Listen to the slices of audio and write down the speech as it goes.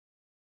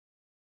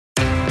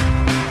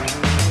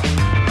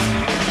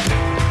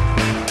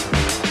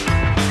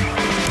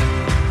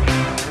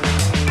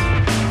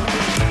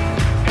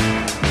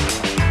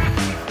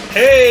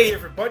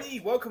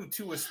everybody. Welcome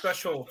to a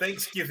special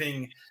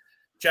Thanksgiving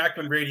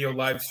Jackman Radio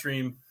live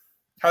stream.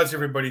 How's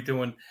everybody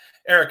doing?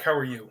 Eric, how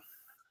are you?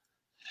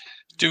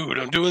 Dude,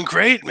 I'm doing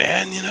great,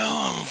 man. You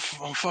know,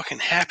 I'm fucking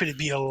happy to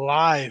be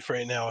alive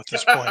right now at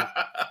this point.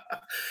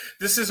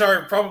 This is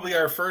probably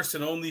our first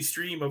and only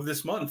stream of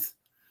this month.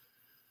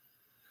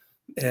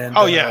 And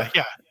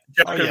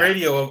Jackman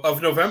Radio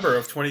of November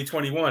of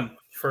 2021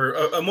 for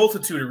a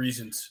multitude of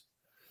reasons.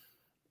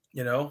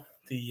 You know,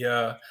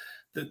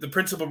 the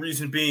principal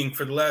reason being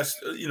for the last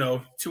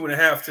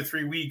 2.5 to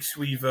 3 weeks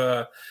we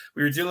were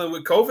dealing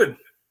with COVID.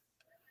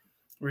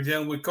 We were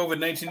dealing with COVID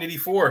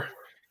 1984,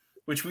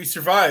 which we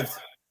survived.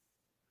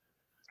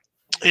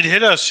 It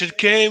hit us. It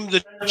came.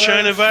 The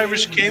China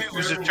virus came. It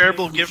was a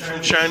terrible gift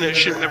from China. It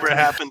should have never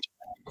happened.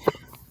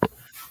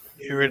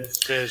 Here it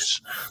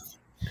is.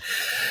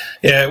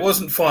 Yeah, it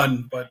wasn't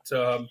fun, but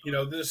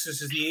this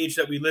is the age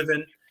that we live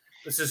in.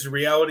 This is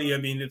reality. I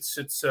mean, it's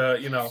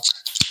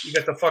you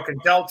got the fucking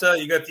Delta,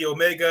 you got the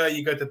Omega,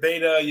 you got the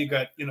Beta, you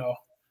got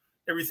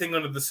everything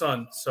under the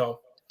sun. So,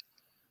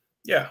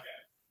 yeah,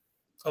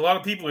 a lot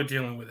of people are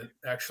dealing with it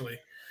actually.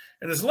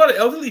 And there's a lot of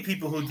elderly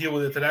people who deal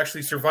with it that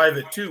actually survive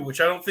it too,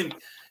 which I don't think,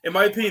 in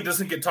my opinion,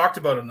 doesn't get talked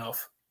about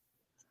enough.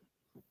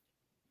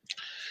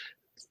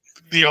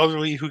 The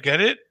elderly who get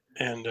it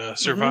and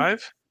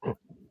survive?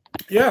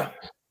 Mm-hmm. Yeah.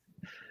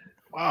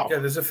 Wow. Yeah,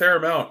 there's a fair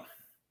amount.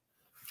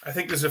 I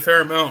think there's a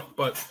fair amount,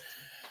 but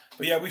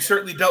yeah, we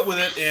certainly dealt with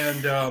it,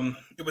 and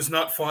it was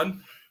not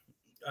fun.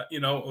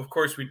 Of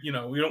course, we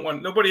don't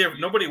want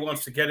nobody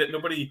wants to get it.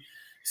 Nobody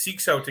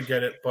seeks out to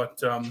get it, but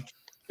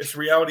it's the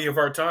reality of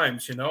our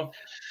times,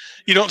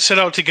 You don't set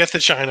out to get the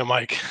China,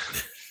 Mike.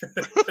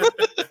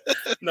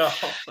 No.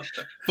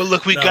 But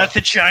look, we got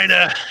the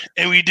China,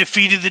 and we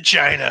defeated the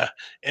China,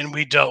 and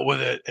we dealt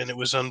with it, and it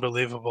was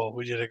unbelievable.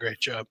 We did a great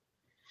job.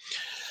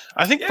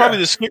 I think probably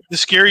the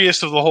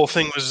scariest of the whole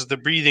thing was the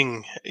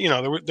breathing.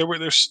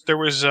 There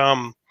was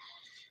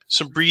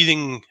some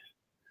breathing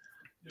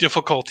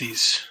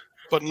difficulties,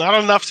 but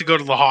not enough to go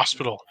to the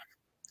hospital.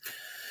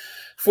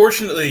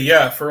 Fortunately,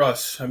 yeah, for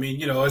us. I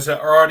mean, as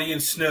our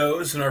audience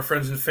knows and our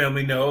friends and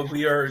family know,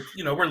 we are,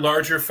 we're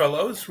larger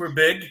fellows. We're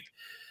big,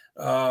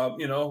 but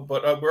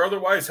we're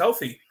otherwise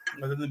healthy.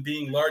 Other than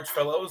being large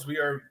fellows, we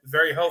are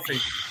very healthy.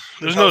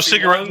 There's no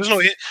cigarette.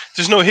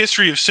 There's no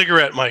history of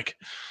cigarette, Mike.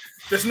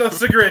 There's no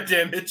cigarette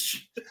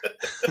damage.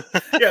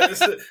 Yeah,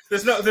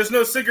 there's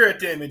no cigarette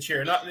damage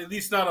here. Not at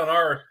least not on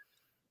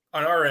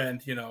our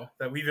end,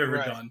 that we've ever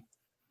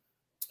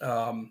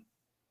done.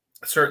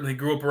 Certainly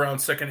grew up around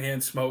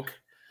secondhand smoke.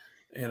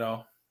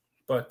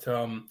 But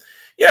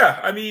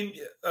I mean,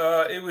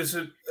 it was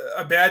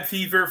a bad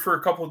fever for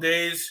a couple of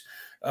days.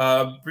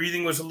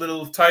 Breathing was a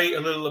little tight,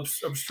 a little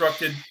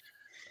obstructed.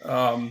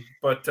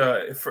 But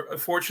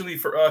fortunately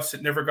for us,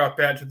 it never got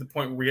bad to the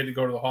point where we had to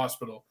go to the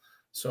hospital.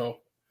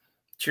 So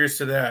cheers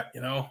to that,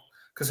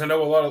 because I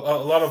know a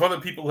lot of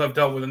other people have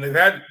dealt with it, and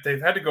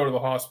they've had to go to the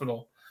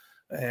hospital,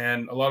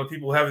 and a lot of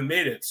people haven't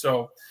made it.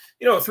 So,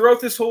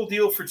 throughout this whole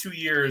deal for 2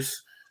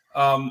 years,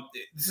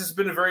 this has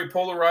been a very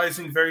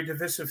polarizing, very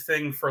divisive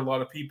thing for a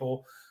lot of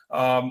people.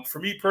 For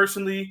me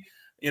personally,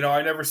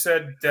 I never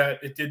said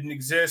that it didn't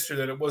exist or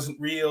that it wasn't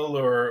real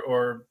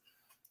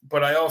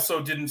but I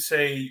also didn't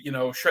say,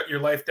 shut your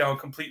life down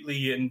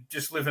completely and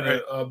just live in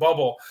a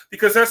bubble,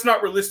 because that's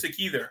not realistic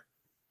either.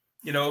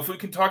 If we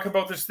can talk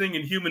about this thing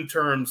in human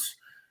terms,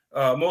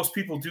 most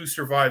people do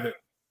survive it.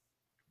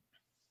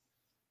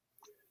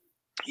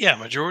 Yeah,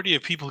 majority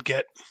of people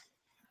get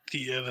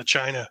the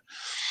China,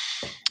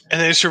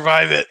 and they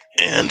survive it.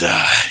 And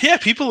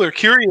people are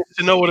curious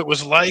to know what it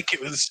was like.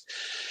 It was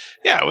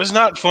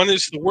not fun.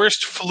 It's the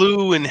worst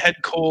flu and head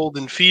cold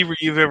and fever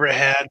you've ever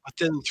had. But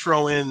then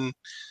throw in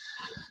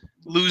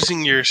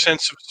losing your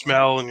sense of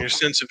smell and your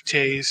sense of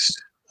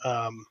taste.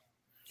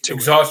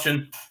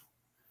 Exhaustion.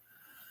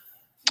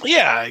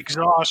 Yeah,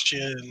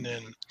 exhaustion.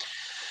 And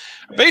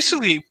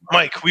basically,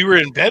 Mike, we were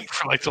in bed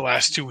for like the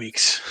last 2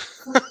 weeks.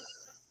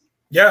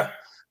 Yeah.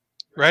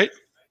 Right?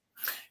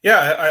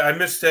 Yeah, I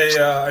missed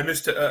a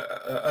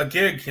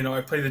gig.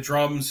 I play the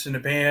drums in a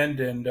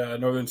band and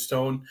Northern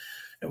Stone,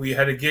 and we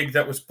had a gig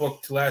that was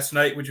booked last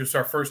night, which was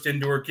our first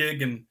indoor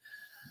gig. And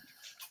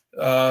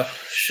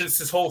since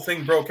this whole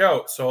thing broke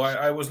out, so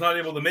I was not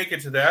able to make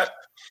it to that.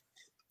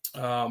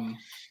 But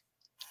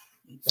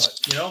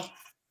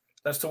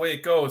that's the way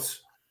it goes.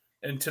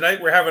 And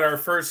tonight we're having our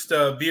first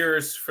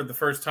beers for the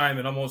first time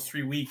in almost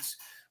 3 weeks,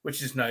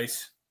 which is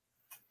nice.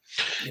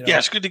 Yeah,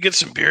 it's good to get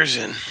some beers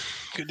in.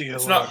 Good to get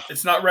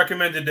It's not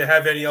recommended to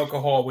have any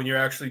alcohol when you're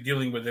actually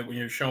dealing with it, when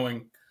you're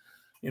showing,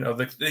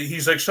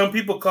 he's like, some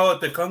people call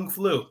it the Kung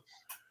Flu.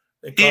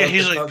 They're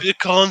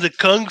calling the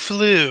Kung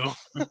Flu.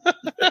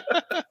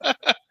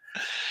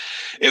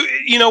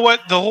 You know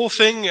what? The whole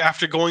thing,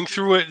 after going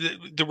through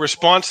it, the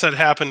response that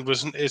happened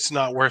it's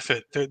not worth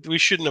it. We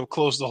shouldn't have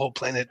closed the whole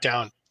planet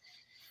down.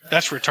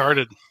 That's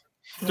retarded.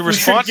 The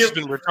response has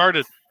been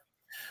retarded.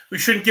 We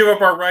shouldn't give up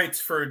our rights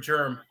for a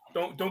germ.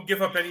 Don't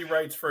give up any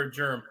rights for a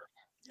germ.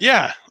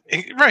 Yeah,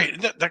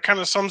 right. That kind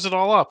of sums it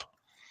all up.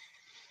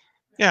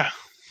 Yeah.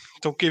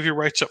 Don't give your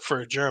rights up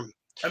for a germ.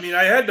 I mean,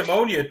 I had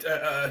pneumonia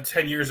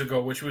 10 years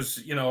ago, which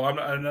was,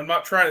 I'm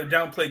not trying to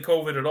downplay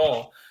COVID at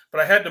all, but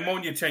I had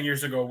pneumonia 10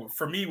 years ago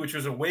for me, which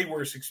was a way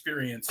worse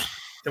experience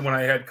than when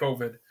I had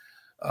COVID.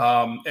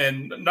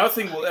 And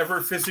nothing will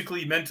ever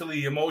physically,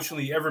 mentally,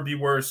 emotionally ever be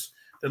worse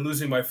than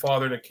losing my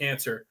father to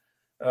cancer,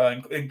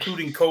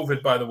 including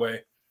COVID, by the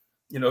way.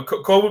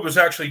 COVID was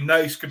actually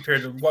nice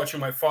compared to watching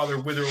my father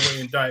wither away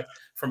and die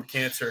from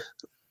cancer.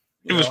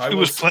 It was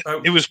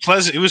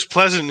pleasant. It was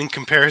pleasant in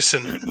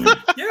comparison.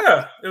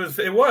 Yeah,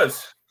 it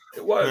was.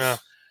 Yeah.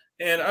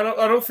 And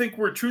I don't think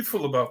we're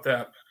truthful about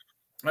that.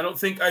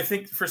 I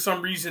think for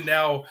some reason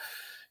now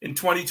in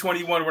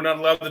 2021 we're not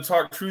allowed to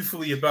talk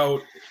truthfully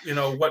about,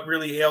 what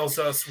really ails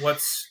us,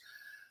 what's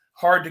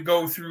hard to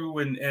go through,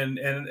 and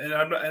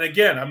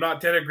again, I'm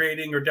not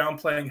denigrating or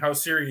downplaying how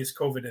serious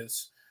COVID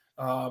is.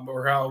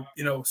 Or how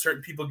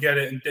certain people get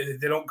it and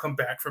they don't come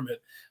back from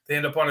it. They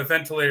end up on a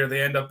ventilator. They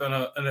end up in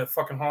a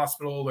fucking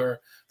hospital,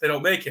 or they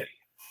don't make it.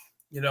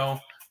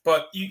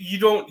 But you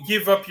don't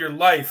give up your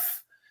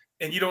life,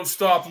 and you don't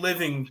stop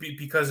living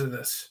because of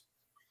this.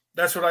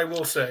 That's what I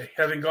will say.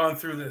 Having gone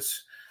through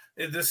this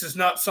is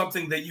not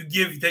something that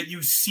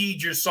you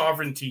cede your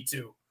sovereignty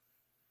to.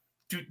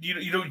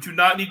 You do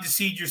not need to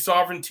cede your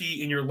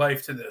sovereignty in your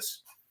life to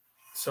this.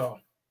 So.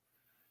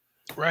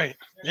 Right.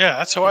 Yeah,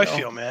 that's how I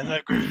feel, man.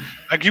 I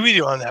agree with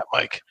you on that,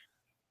 Mike.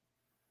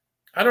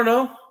 I don't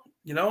know.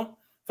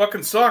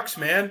 Fucking sucks,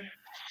 man.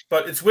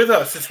 But it's with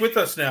us. It's with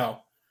us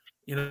now.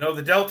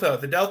 The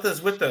Delta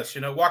is with us.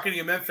 Walking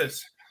to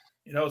Memphis.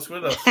 It's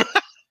with us.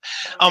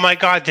 Oh my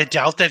God, the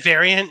Delta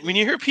variant. When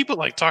you hear people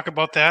talk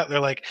about that, they're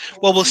like,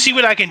 well, we'll see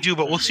what I can do,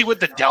 but we'll see what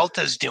the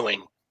Delta's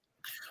doing.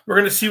 We're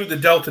going to see what the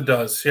Delta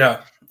does.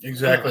 Yeah,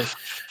 exactly.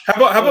 How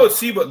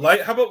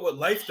about what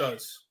life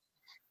does?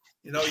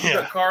 You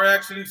got car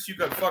accidents, you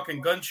got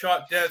fucking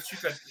gunshot deaths,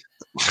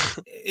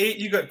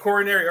 you got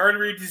coronary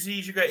artery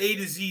disease, you got A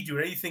to Z, dude.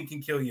 Anything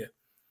can kill you.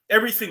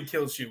 Everything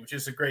kills you, which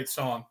is a great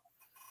song.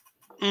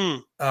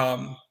 What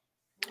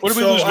did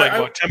we lose, Mike?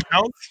 About 10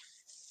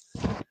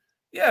 pounds?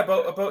 Yeah,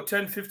 about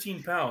 10,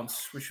 15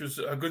 pounds, which was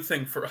a good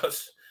thing for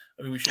us.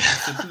 I mean, we should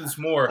lose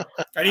more.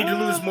 I need to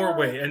lose more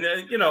weight. And,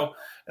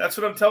 that's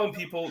what I'm telling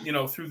people,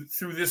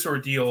 through this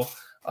ordeal.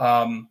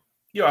 I'm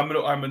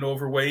an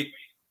overweight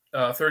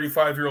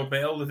 35-year-old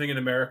male living in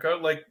America,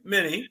 like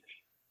many,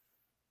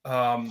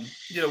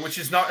 which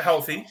is not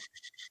healthy.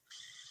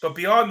 But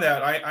beyond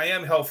that, I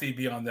am healthy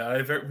beyond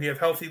that. We have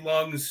healthy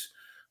lungs.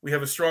 We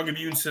have a strong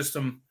immune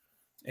system.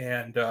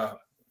 And,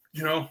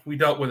 we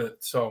dealt with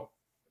it. So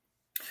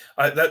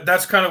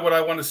that's kind of what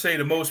I want to say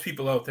to most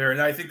people out there.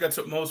 And I think that's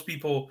what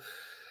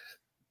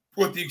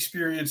the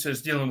experience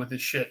is dealing with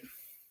this shit.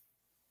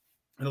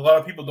 And a lot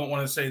of people don't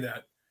want to say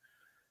that.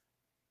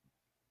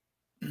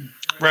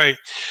 Right.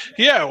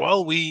 Yeah.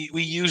 Well, we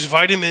use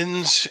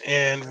vitamins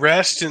and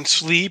rest and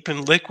sleep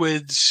and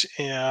liquids,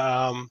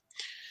 and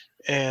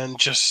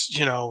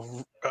just,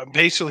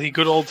 basically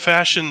good old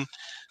fashioned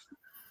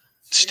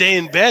stay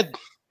in bed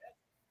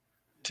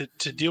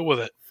to deal with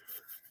it.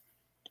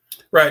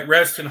 Right.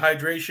 Rest and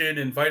hydration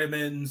and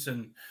vitamins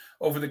and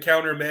over the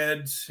counter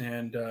meds.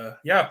 And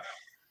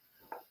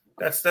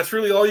that's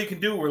really all you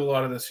can do with a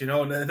lot of this, And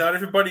not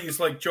everybody is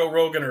like Joe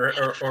Rogan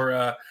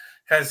or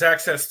has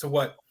access to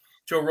what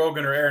Joe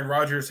Rogan or Aaron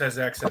Rodgers has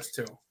access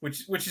to,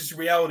 which is the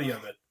reality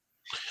of it.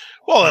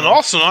 Well, and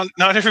also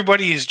not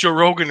everybody is Joe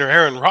Rogan or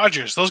Aaron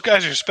Rodgers. Those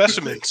guys are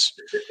specimens.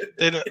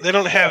 They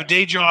don't have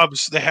day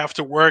jobs. They have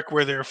to work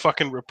where they're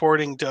fucking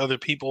reporting to other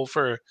people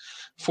for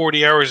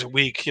 40 hours a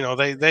week.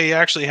 They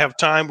actually have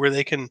time where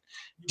they can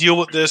deal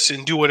with this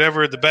and do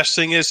whatever the best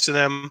thing is to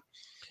them.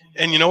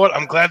 And you know what?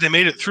 I'm glad they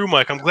made it through,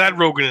 Mike. I'm glad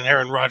Rogan and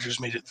Aaron Rodgers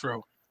made it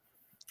through.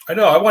 I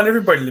know. I want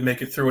everybody to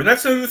make it through, and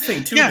that's another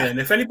thing too, man.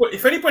 If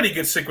anybody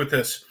gets sick with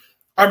this,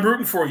 I'm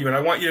rooting for you, and I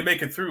want you to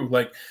make it through.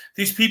 Like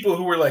these people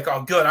who were like,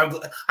 "Oh, good.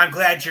 I'm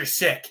glad you're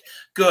sick.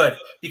 Good,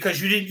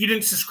 because you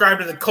didn't subscribe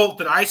to the cult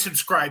that I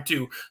subscribe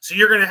to, so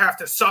you're gonna have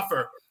to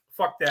suffer."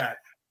 Fuck that.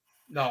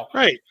 No.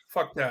 Right.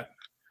 Fuck that.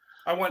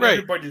 I want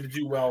everybody to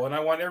do well, and I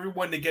want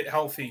everyone to get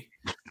healthy.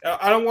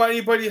 I don't want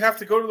anybody to have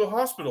to go to the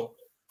hospital,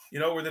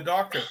 or the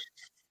doctor.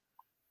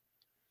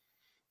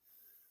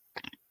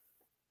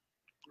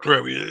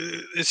 Right.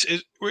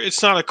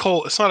 It's not a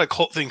cult. It's not a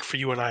cult thing for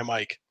you and I,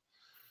 Mike.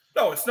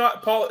 No, it's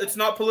not. It's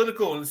not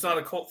political, and it's not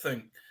a cult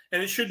thing,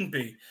 and it shouldn't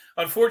be.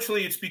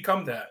 Unfortunately, it's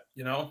become that.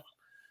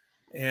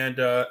 And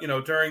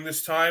during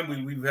this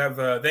time, we have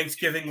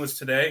Thanksgiving was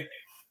today.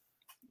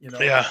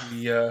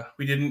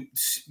 We didn't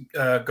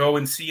go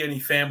and see any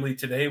family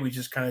today. We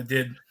just kind of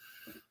did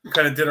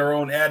our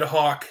own ad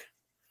hoc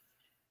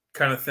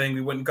kind of thing.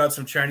 We went and got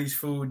some Chinese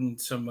food and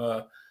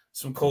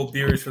some cold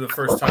beers for the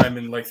first time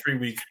in like 3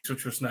 weeks,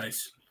 which was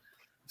nice.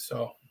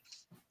 So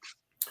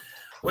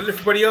what did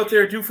everybody out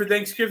there do for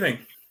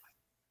Thanksgiving?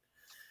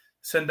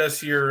 Send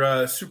us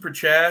your super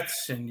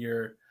chats and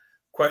your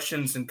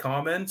questions and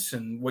comments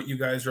and what you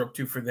guys are up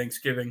to for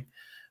Thanksgiving.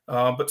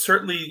 But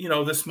certainly,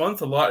 this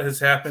month a lot has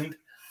happened.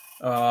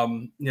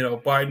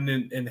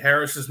 Biden and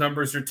Harris's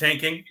numbers are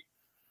tanking.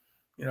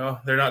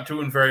 they're not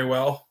doing very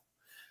well.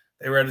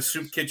 They were at a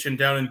soup kitchen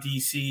down in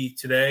D.C.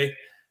 today,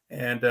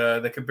 and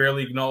they could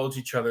barely acknowledge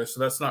each other. So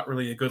that's not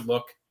really a good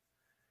look.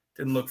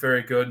 Didn't look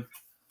very good.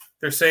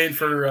 They're saying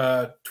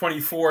for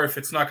 24, if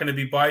it's not going to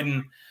be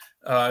Biden,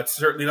 it's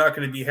certainly not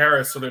going to be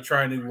Harris. So they're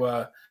trying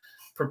to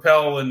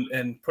propel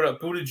and put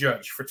up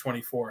Buttigieg for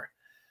 24.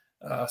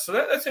 So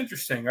that's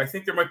interesting. I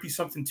think there might be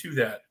something to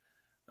that.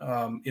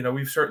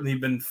 We've certainly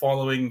been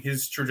following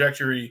his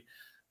trajectory,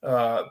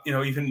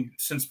 even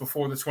since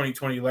before the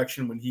 2020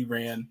 election when he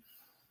ran.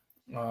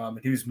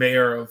 He was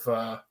mayor of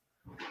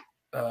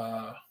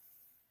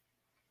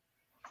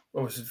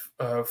what was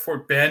it?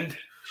 Fort Bend.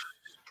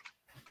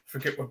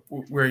 Forget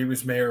where he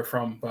was mayor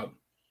from, but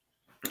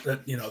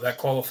that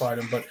qualified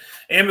him. But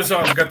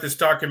Amazon's got this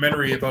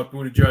documentary about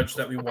Buttigieg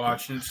that we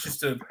watched, and it's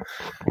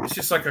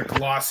just like a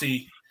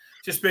glossy,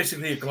 just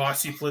basically a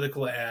glossy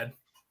political ad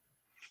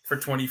for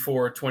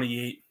 24 or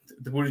 28.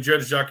 The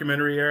Buttigieg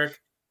documentary, Eric.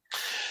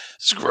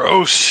 It's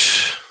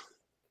gross.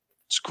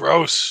 It's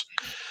gross.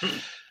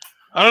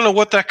 I don't know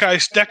what that guy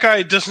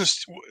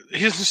doesn't.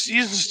 He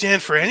doesn't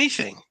stand for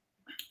anything.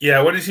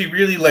 Yeah, what is he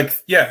really like?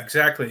 Yeah,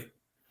 exactly.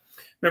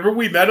 Remember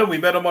we met him? We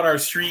met him on our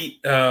street.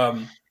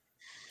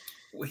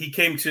 He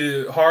came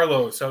to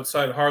Harlow's,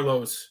 outside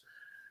Harlow's,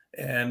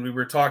 and we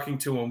were talking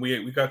to him.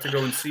 We got to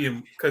go and see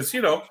him because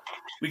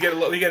we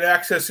get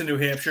access in New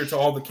Hampshire to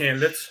all the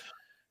candidates.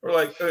 We're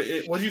like,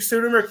 what did you say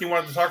to him, Rick? You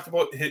wanted to talk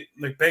about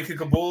like Bank of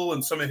Kabul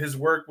and some of his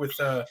work with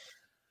that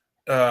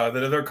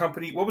other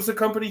company. What was the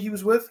company he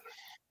was with?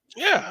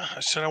 Yeah, I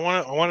said I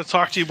want to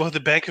talk to you about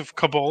the Bank of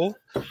Kabul.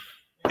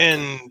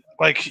 And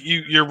like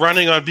you're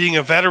running on being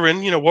a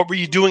veteran, what were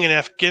you doing in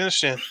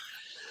Afghanistan?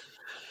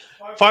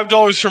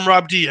 $5 from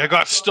Rob D. I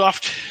got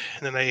stuffed,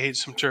 and then I ate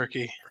some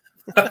turkey.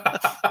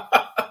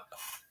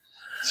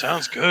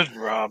 Sounds good,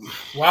 Rob.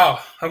 Wow,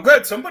 I'm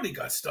glad somebody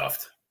got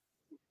stuffed.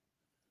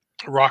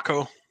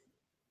 Rocco.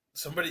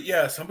 Somebody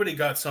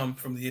got some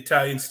from the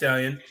Italian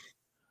Stallion.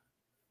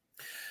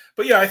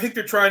 But yeah, I think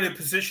they're trying to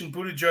position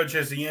Buttigieg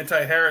as the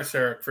anti-Harris,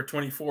 Eric, for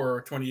 24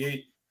 or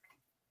 28.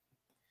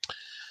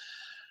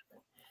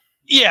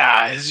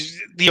 Yeah,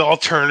 the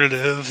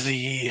alternative.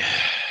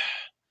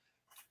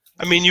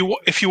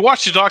 If you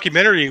watch the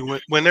documentary,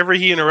 whenever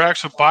he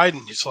interacts with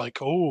Biden, it's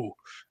like, oh,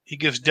 he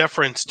gives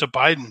deference to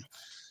Biden.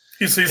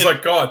 He's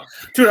like God,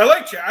 dude. I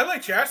like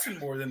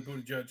Chastain more than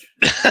Buttigieg.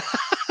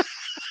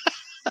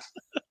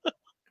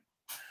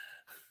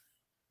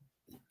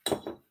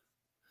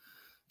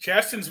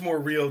 Chastain's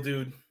more real,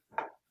 dude.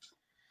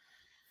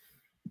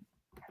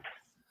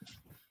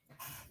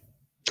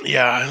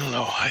 Yeah, I don't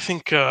know. I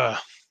think I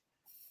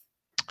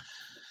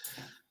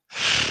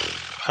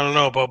don't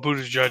know about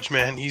Buttigieg,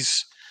 man.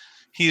 He's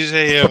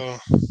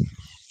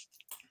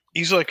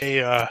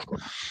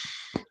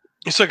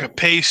like a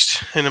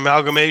paste, an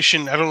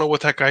amalgamation. I don't know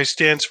what that guy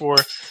stands for.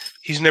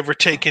 He's never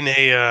taken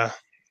a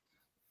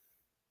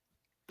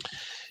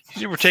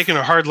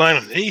hard line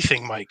on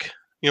anything, Mike.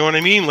 You know what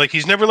I mean? Like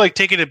he's never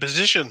taken a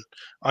position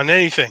on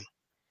anything.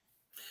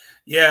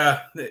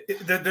 Yeah,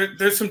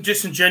 there's some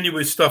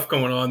disingenuous stuff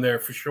going on there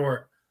for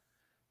sure.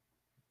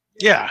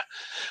 Yeah,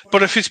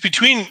 but if it's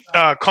between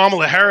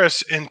Kamala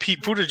Harris and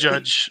Pete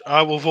Buttigieg,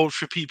 I will vote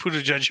for Pete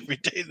Buttigieg every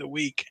day of the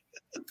week.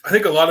 I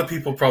think a lot of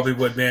people probably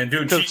would, man.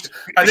 Dude,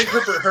 I think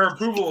her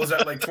approval is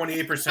at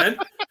 28%.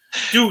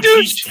 Dude,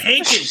 she's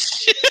tanking.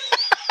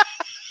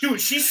 Dude,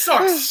 she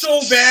sucks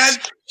so bad.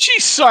 She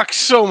sucks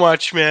so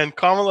much, man.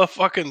 Kamala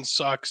fucking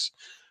sucks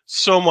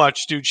so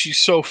much, dude. She's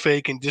so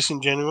fake and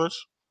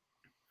disingenuous.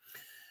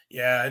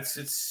 Yeah,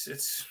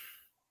 it's.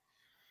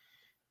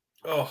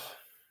 Oh.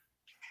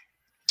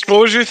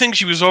 What was your thing?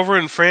 She was over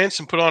in France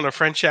and put on a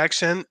French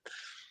accent,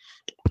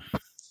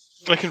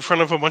 in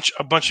front of a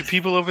bunch of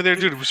people over there,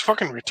 dude. It was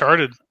fucking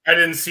retarded. I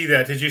didn't see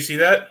that. Did you see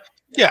that?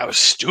 Yeah, it was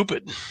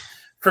stupid.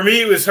 For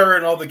me, it was her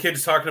and all the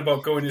kids talking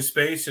about going to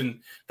space,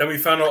 and then we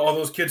found out all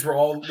those kids were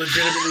all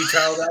legitimately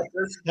child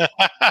actors.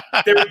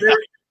 They were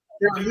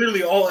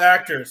literally all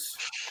actors.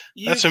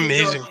 That's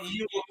amazing.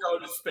 You will go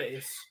to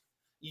space.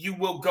 You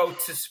will go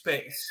to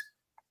space.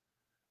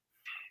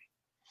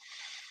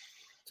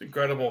 It's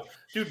incredible.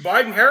 Dude,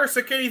 Biden-Harris,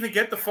 I can't even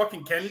get the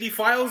fucking Kennedy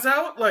files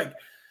out.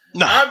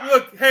 No.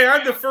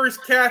 I'm the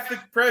first Catholic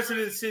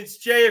president since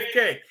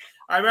JFK.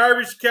 I'm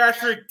Irish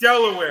Catholic,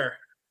 Delaware.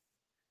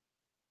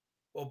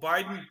 Well,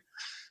 Biden,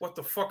 what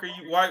the fuck are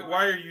you? Why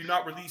are you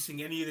not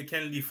releasing any of the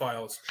Kennedy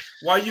files?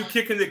 Why are you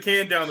kicking the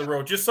can down the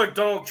road? Just like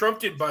Donald Trump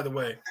did, by the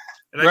way.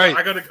 And right.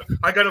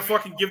 I gotta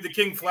fucking give the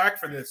king flack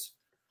for this.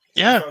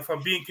 Yeah. If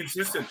I'm being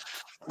consistent.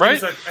 Right.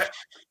 He's like,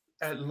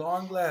 at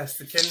long last,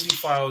 the Kennedy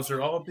files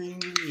are all being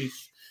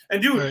released.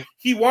 And dude, right.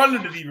 He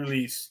wanted to be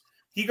released.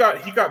 He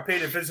got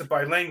paid a visit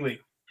by Langley.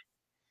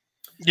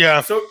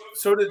 Yeah. So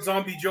did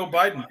zombie Joe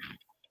Biden.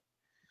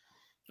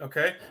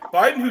 Okay,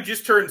 Biden, who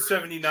just turned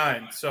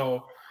 79.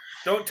 So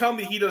don't tell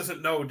me he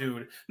doesn't know,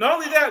 dude. Not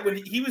only that, when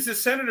he was a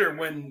senator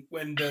when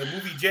the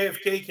movie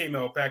JFK came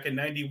out back in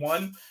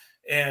 '91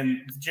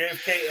 and the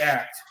JFK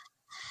Act,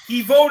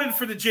 he voted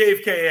for the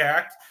JFK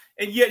Act,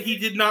 and yet he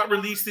did not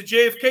release the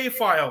JFK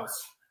files.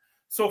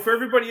 So for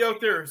everybody out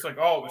there, it's like,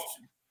 oh,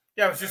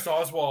 it was just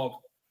Oswald.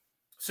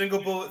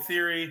 Single bullet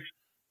theory,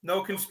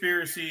 no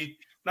conspiracy,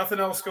 nothing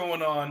else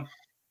going on.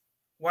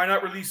 Why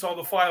not release all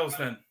the files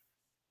then?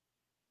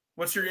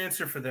 What's your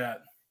answer for that?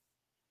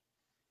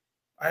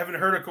 I haven't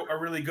heard a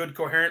really good,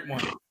 coherent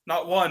one.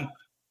 Not one.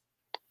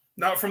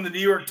 Not from the New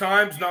York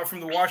Times, not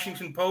from the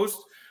Washington Post,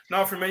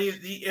 not from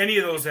any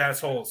of those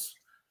assholes.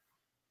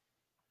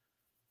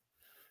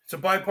 It's a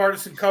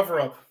bipartisan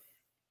cover-up.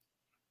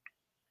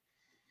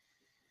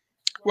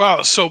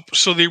 Wow. So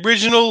the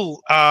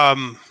original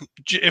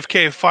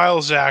JFK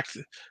Files Act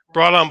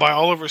brought on by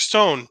Oliver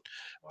Stone,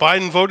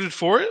 Biden voted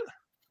for it?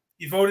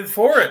 He voted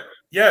for it,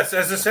 yes,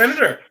 as a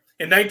senator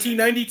in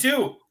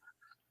 1992.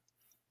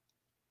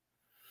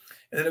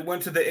 And then it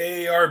went to the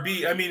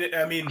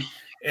AARB.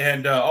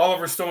 And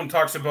Oliver Stone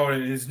talks about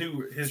it in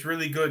his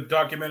really good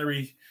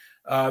documentary.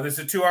 There's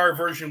a 2-hour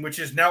version, which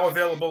is now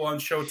available on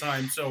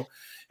Showtime. So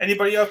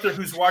anybody out there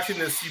who's watching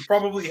this, you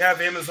probably have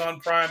Amazon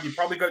Prime. You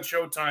probably got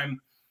Showtime.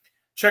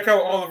 Check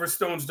out Oliver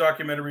Stone's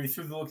documentary,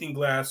 Through the Looking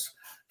Glass,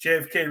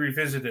 JFK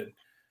Revisited,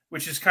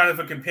 which is kind of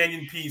a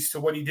companion piece to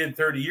what he did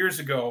 30 years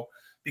ago,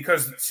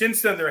 because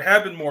since then there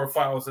have been more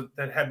files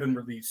that have been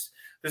released.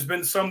 There's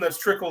been some that's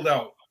trickled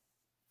out.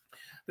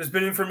 There's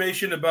been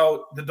information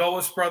about the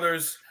Dulles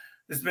brothers.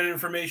 There's been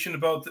information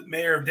about the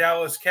mayor of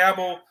Dallas,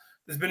 Cabell.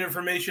 There's been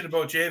information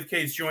about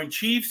JFK's Joint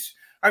Chiefs.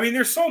 I mean,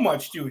 there's so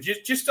much, dude.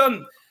 Just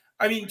on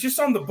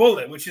the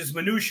bullet, which is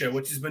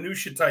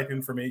minutia type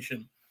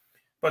information.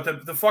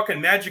 But the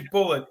fucking magic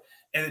bullet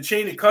and the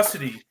chain of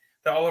custody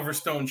that Oliver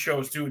Stone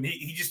shows, dude, and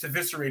he just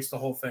eviscerates the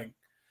whole thing.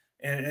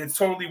 And it's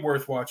totally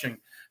worth watching.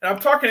 And I'm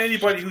talking to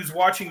anybody who's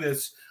watching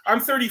this. I'm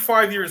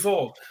 35 years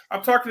old.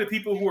 I'm talking to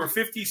people who are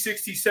 50,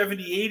 60,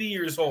 70, 80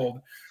 years old,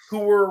 who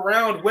were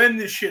around when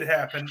this shit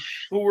happened,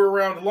 who were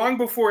around long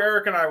before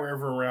Eric and I were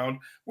ever around.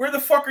 Where the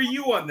fuck are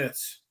you on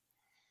this?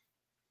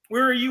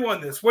 Where are you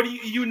on this? What do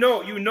you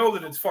know? You know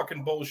that it's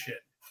fucking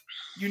bullshit.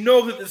 You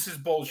know that this is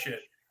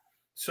bullshit.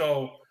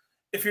 So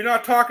if you're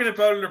not talking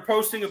about it or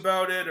posting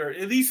about it, or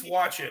at least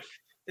watch it.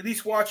 At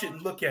least watch it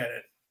and look at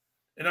it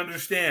and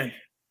understand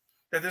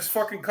that this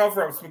fucking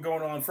cover-up's been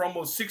going on for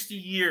almost 60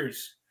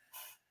 years.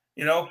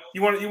 You know,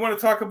 you want to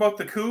talk about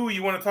the coup,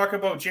 you want to talk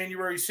about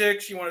January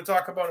 6th, you want to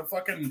talk about a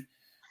fucking,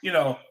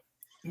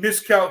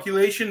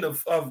 miscalculation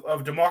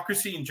of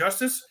democracy and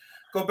justice,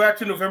 go back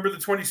to November the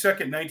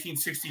 22nd,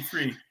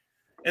 1963,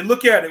 and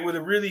look at it with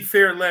a really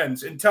fair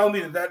lens and tell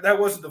me that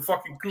wasn't the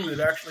fucking coup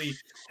that actually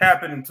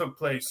happened and took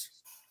place.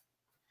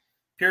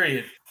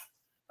 Period.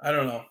 I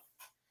don't know.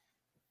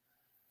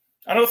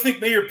 I don't think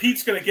Mayor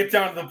Pete's going to get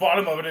down to the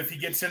bottom of it if he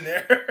gets in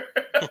there.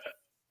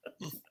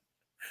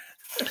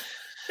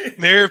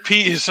 Mayor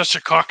Pete is such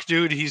a cock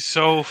dude. He's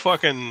so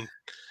fucking...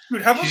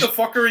 Dude, how about the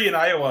fuckery in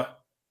Iowa?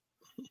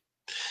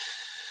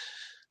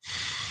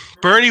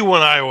 Bernie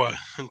won Iowa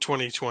in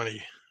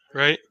 2020,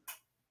 right?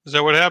 Is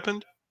that what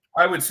happened?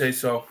 I would say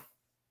so.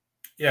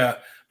 Yeah.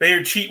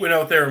 Mayor Cheat went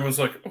out there and was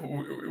like,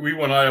 we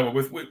won Iowa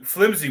with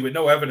flimsy, with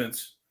no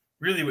evidence.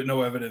 Really with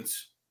no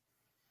evidence.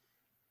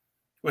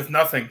 With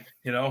nothing,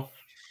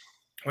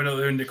 when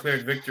they're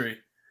declared victory.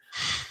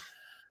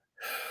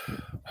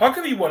 How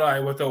come he won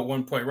Iowa though at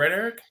one point, right,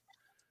 Eric?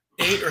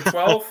 8 or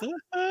 12?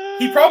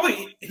 He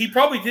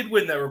probably did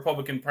win that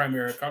Republican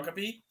primary,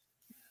 Huckabee.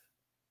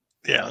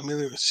 Yeah, let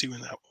me see when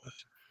that was.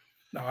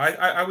 No,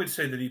 I would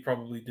say that he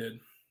probably did.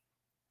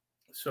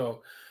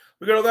 So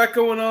we got all that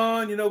going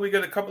on. We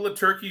got a couple of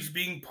turkeys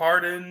being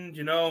pardoned.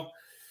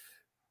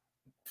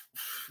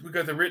 We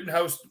got the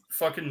Rittenhouse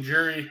fucking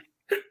jury.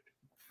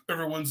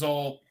 Everyone's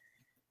got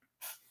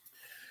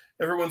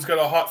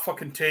a hot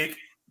fucking take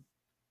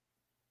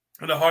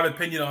and a hot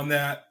opinion on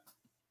that.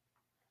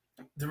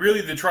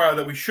 The trial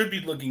that we should be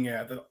looking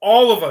at, that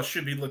all of us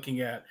should be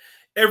looking at,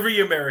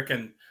 every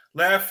American,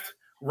 left,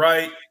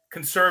 right,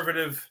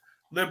 conservative,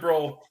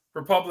 liberal,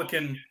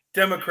 Republican,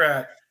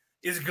 Democrat,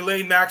 is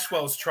Ghislaine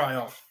Maxwell's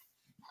trial.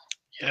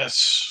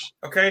 Yes.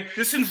 Okay?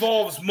 This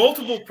involves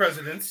multiple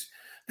presidents.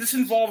 This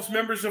involves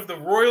members of the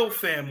royal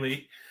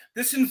family.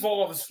 This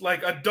involves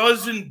like a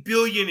dozen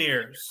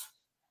billionaires.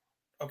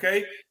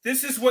 Okay?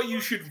 This is what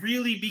you should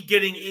really be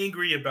getting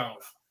angry about.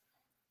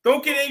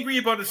 Don't get angry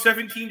about a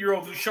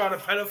 17-year-old who shot a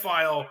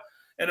pedophile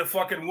and a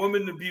fucking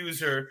woman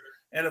abuser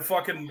and a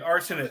fucking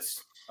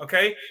arsonist.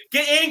 Okay?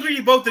 Get angry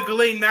about the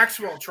Ghislaine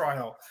Maxwell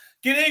trial.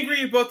 Get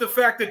angry about the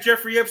fact that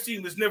Jeffrey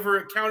Epstein was never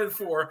accounted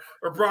for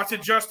or brought to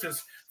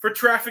justice for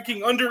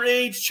trafficking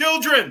underage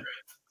children.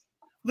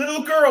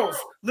 Little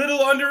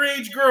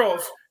underage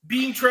girls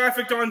being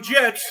trafficked on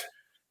jets,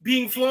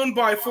 being flown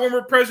by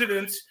former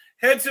presidents,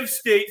 heads of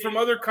state from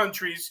other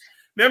countries,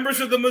 members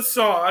of the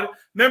Mossad,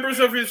 members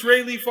of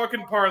Israeli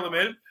fucking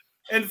parliament,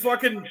 and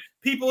fucking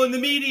people in the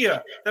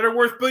media that are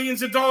worth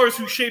billions of dollars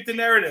who shape the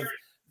narrative.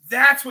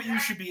 That's what you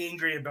should be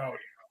angry about.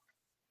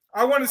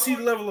 I want to see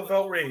the level of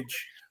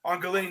outrage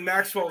on Ghislaine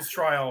Maxwell's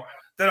trial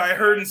that I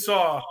heard and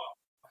saw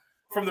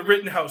from the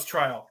Rittenhouse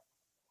trial.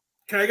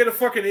 Can I get a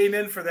fucking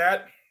amen for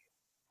that?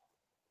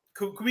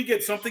 Can we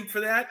get something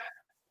for that?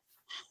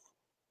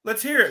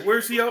 Let's hear it.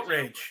 Where's the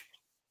outrage?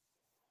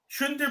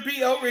 Shouldn't there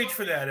be outrage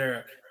for that,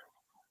 Eric?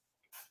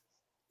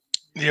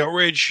 The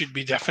outrage should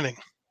be deafening.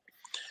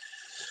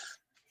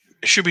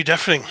 It should be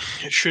deafening.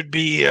 It should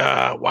be,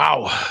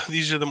 wow,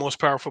 these are the most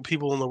powerful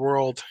people in the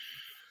world.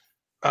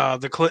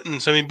 The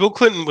Clintons. I mean, Bill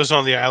Clinton was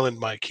on the island,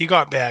 Mike. He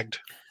got bagged.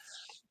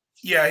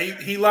 Yeah,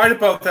 he lied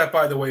about that,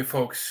 by the way,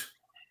 folks.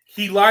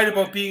 He lied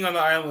about being on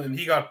the island.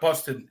 He got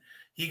busted.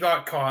 He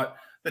got caught.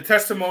 The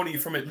testimony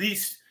from at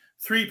least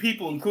 3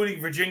 people, including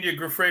Virginia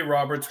Giuffre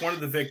Roberts, one of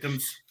the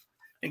victims,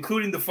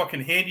 including the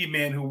fucking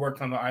handyman who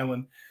worked on the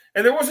island.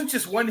 And there wasn't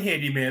just one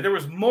handyman. There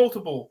was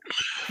multiple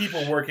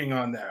people working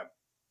on that.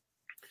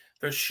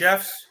 There's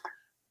chefs.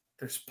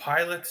 There's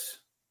pilots.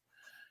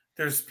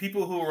 There's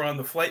people who were on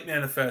the flight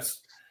manifest.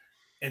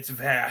 It's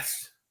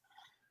vast.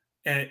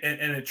 And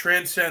it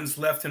transcends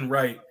left and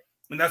right.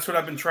 And that's what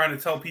I've been trying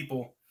to tell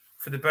people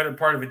for the better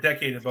part of a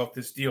decade about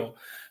this deal.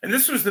 And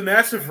this was the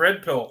massive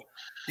red pill.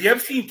 The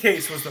Epstein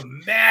case was the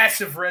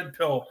massive red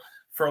pill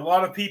for a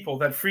lot of people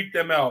that freaked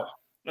them out.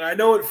 And I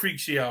know it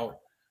freaks you out.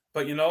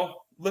 But,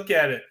 look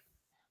at it.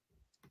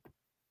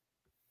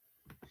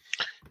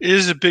 It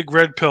is a big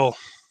red pill.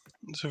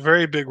 It's a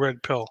very big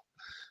red pill.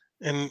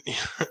 And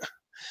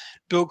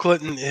Bill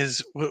Clinton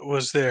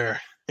was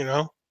there,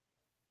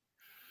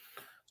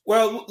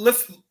 Well,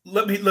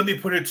 let me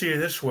put it to you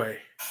this way.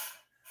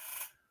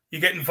 You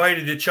get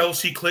invited to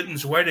Chelsea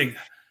Clinton's wedding.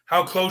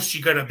 How close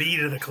you gonna be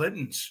to the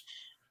Clintons?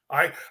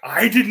 I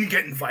didn't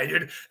get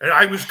invited, and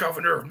I was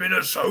governor of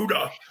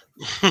Minnesota.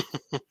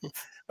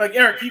 Like,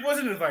 Eric, he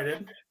wasn't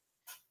invited.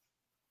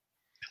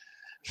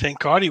 Thank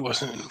God he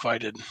wasn't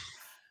invited.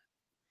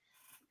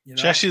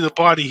 Jesse the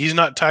Body, he's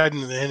not tied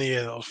into any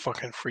of those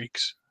fucking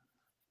freaks.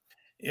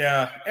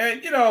 Yeah,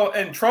 and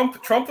and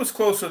Trump was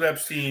close with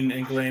Epstein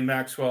and Ghislaine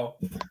Maxwell,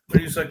 but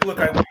he was like, "Look,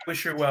 I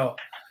wish her well.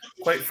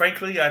 Quite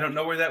frankly, I don't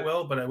know her that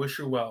well, but I wish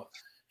her well."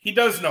 He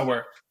does know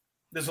her.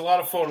 There's a lot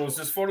of photos.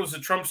 There's photos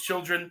of Trump's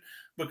children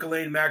with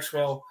Ghislaine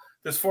Maxwell.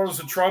 There's photos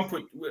of Trump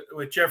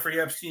with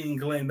Jeffrey Epstein and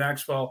Ghislaine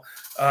Maxwell.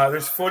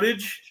 There's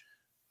footage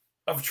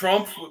of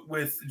Trump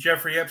with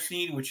Jeffrey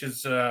Epstein, which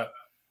is, I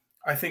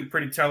think,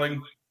 pretty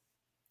telling.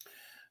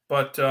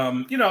 But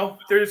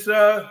there's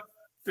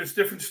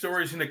different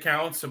stories and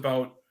accounts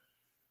about,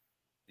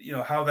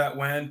 how that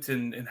went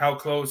and how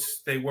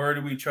close they were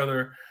to each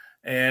other.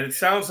 And it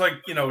sounds like,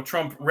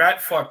 Trump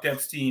rat fucked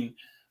Epstein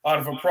out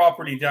of a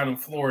property down in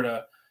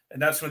Florida.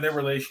 And that's when their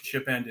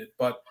relationship ended.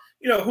 But,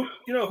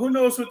 who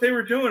knows what they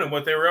were doing and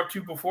what they were up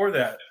to before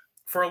that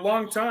for a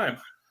long time.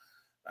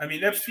 I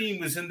mean, Epstein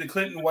was in the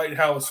Clinton White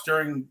House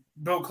during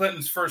Bill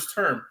Clinton's first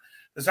term.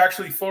 There's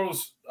actually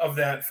photos of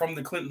that from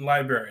the Clinton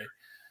Library.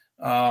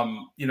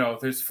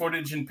 There's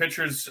footage and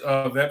pictures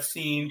of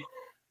Epstein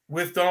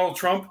with Donald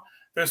Trump.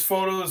 There's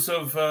photos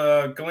of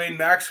Ghislaine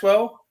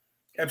Maxwell,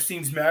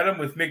 Epstein's madam,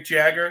 with Mick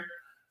Jagger,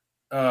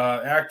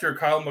 actor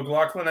Kyle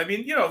MacLachlan. I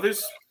mean,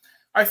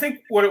 I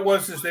think what it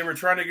was is they were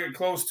trying to get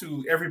close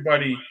to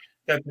everybody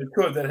that they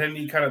could that had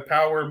any kind of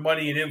power,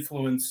 money, and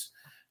influence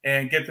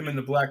and get them in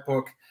the black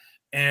book.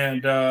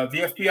 And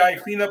the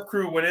FBI cleanup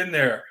crew went in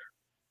there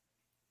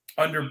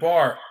under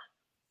Barr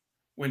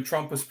when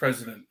Trump was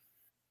president.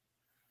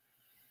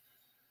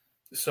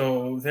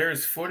 So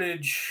there's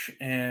footage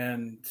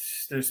and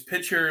there's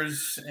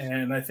pictures,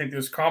 and I think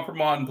there's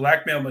compromise and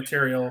blackmail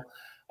material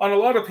on a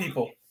lot of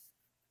people.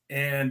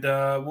 And,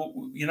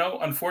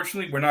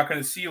 unfortunately, we're not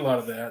going to see a lot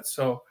of that.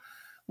 So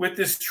with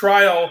this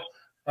trial,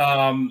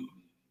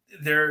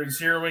 they're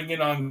zeroing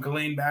in on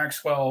Ghislaine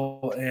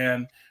Maxwell,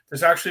 and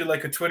there's actually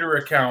like a Twitter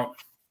account,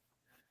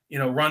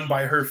 run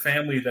by her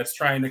family that's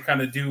trying to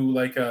kind of do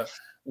like a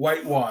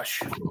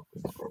whitewash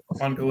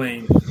on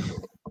Ghislaine.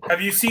 Have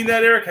you seen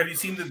that, Eric? Have you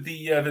seen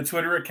the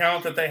Twitter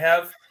account that they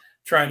have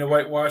trying to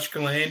whitewash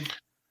Ghislaine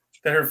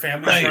that her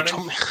family's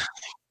running?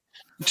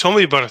 You told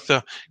me about it,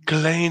 though.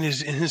 Ghislaine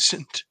is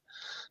innocent.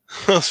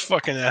 Those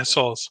fucking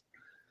assholes.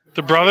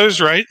 The brothers,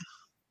 right?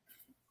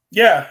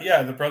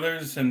 Yeah, the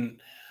brothers,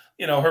 and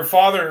her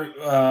father,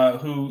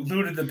 who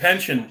looted the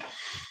pension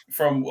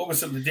from, what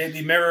was it, the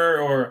Daily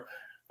Mirror, or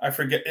I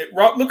forget.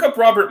 Look up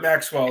Robert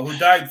Maxwell, who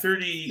died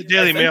 30. The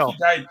Daily Mail.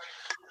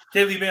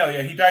 Daily Mail,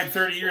 yeah, he died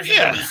 30 years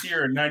ago this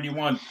year in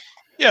 91.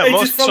 Yeah,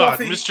 Mossad,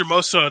 Mr.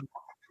 Mossad.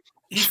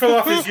 He fell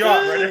off his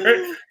yacht,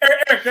 right?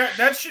 Eric,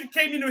 that shit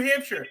came to New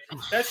Hampshire.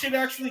 That shit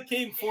actually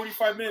came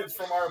 45 minutes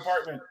from our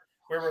apartment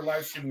where we're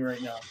live streaming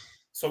right now.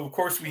 So, of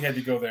course, we had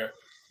to go there.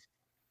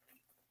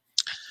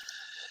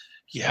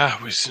 Yeah,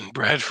 I was in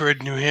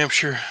Bradford, New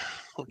Hampshire,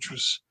 which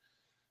was,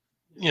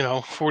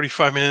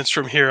 45 minutes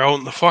from here out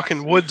in the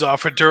fucking woods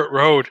off a dirt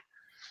road.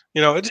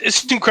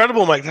 It's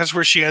incredible, Mike. That's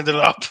where she ended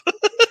up.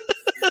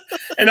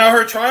 And now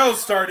her trial is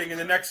starting in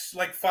the next,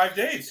 5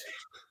 days.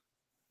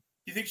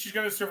 You think she's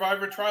going to survive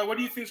her trial? What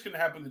do you think is going to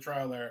happen in the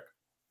trial, Eric?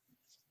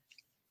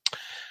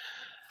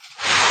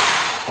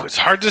 It's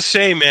hard to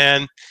say,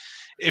 man.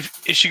 Is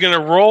she going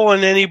to roll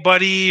on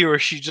anybody, or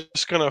is she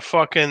just going to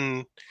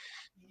fucking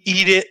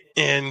eat it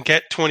and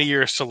get 20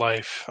 years to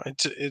life?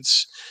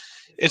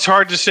 It's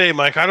hard to say,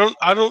 Mike.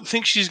 I don't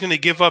think she's going to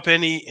give up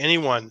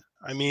anyone.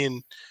 I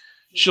mean,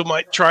 she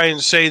might try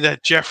and say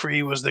that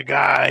Jeffrey was the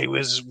guy who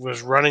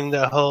was running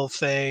the whole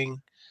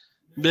thing.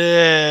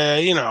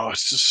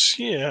 It's just,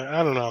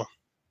 I don't know.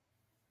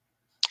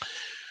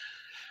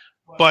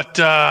 But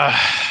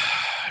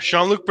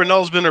Jean-Luc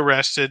Brunel's been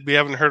arrested. We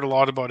haven't heard a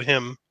lot about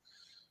him.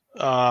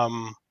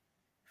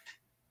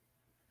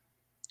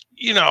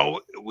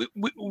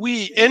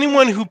 We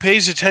anyone who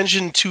pays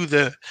attention to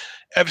the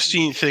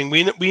Epstein thing,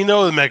 we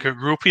know the mega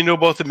group. We know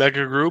about the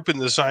mega group and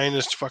the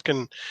Zionist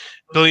fucking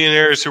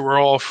billionaires who were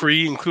all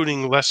free,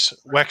 including Les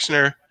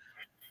Wexner,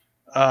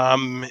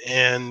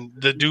 and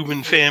the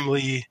Dubin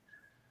family.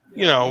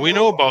 We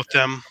know about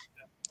them.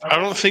 I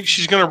don't think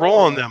she's going to roll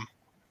on them,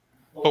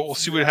 but we'll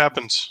see what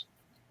happens.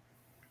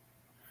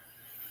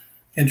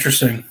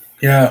 Interesting.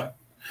 Yeah.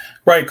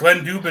 Right.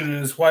 Glenn Dubin and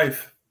his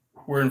wife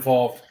were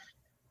involved.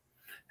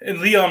 And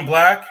Leon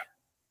Black.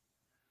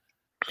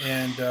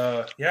 And,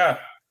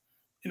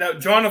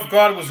 John of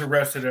God was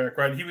arrested, Eric,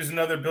 right? He was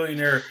another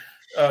billionaire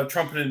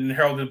trumpeted and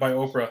heralded by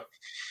Oprah.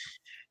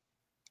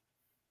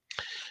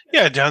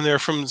 Yeah, down there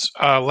from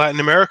Latin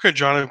America,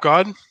 John of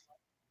God.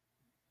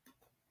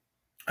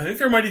 I think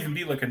there might even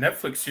be like a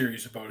Netflix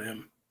series about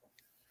him.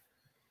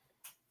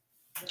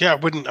 Yeah, I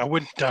wouldn't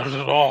doubt it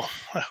at all.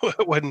 I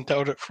wouldn't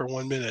doubt it for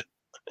 1 minute.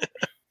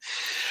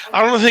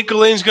 I don't think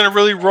Elaine's going to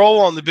really roll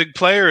on the big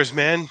players,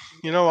 man.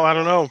 I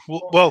don't know.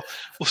 We'll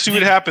see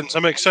what happens.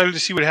 I'm excited to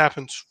see what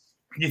happens.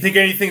 Do you think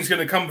anything's going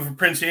to come from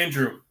Prince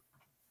Andrew?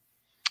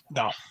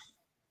 No,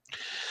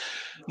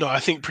 I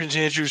think Prince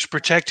Andrew's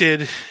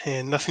protected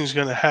and nothing's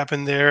going to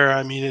happen there.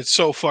 I mean, it's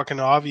so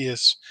fucking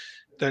obvious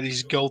that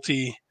he's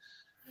guilty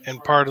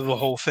and part of the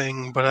whole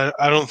thing, but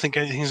I don't think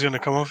anything's going to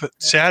come of it,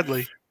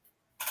 sadly.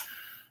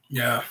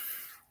 Yeah.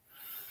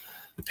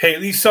 Hey,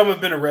 at least some have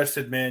been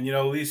arrested, man.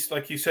 At least,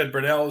 like you said,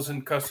 Brunel is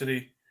in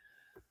custody.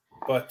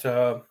 But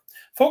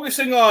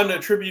focusing on a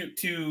tribute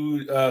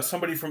to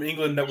somebody from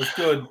England that was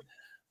good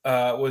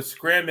was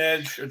Graeme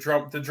Edge,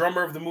 the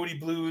drummer of the Moody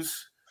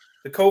Blues,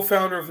 the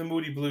co-founder of the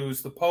Moody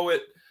Blues, the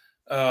poet,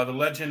 the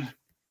legend.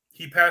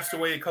 He passed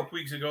away a couple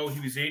weeks ago. He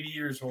was 80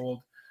 years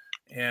old.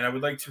 And I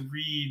would like to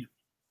read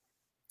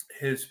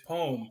his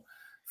poem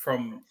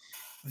from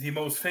the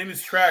most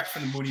famous track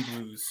from the Moody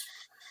Blues,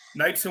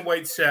 Nights in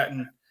White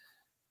Satin.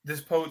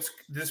 This poem,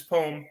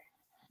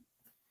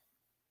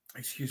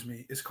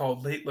 is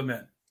called Late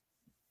Lament.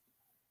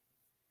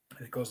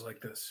 And it goes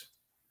like this.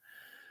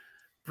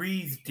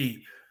 Breathe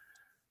deep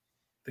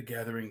the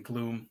gathering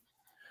gloom.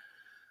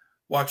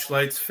 Watch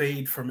lights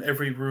fade from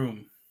every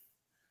room.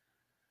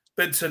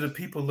 Bedside of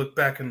people look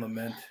back and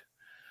lament.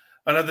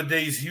 Another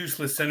day's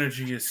useless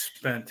energy is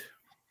spent.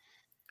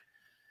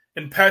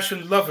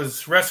 Impassioned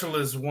lovers wrestle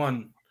as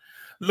one.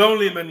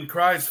 Lonely man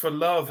cries for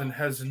love and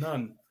has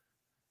none.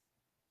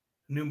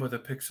 New mother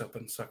picks up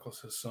and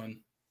suckles her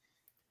son.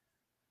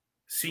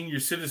 Senior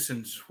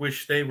citizens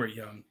wish they were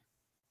young.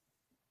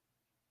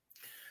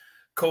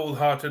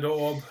 Cold-hearted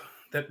orb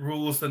that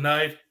rules the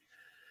night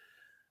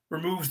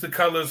removes the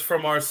colors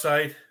from our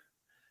sight.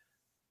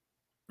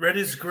 Red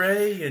is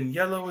gray and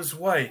yellow is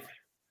white,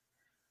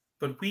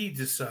 but we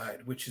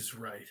decide which is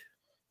right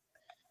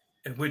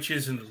and which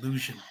is an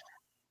illusion.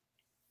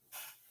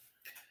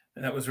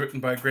 And that was written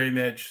by Graeme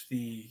Edge,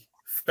 the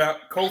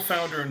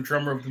co-founder and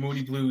drummer of the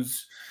Moody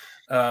Blues.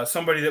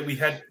 Somebody that we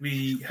had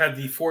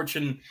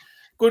the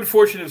good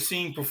fortune of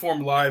seeing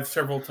perform live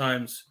several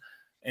times.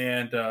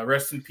 And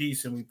rest in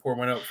peace, and we pour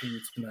one out for you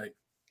tonight.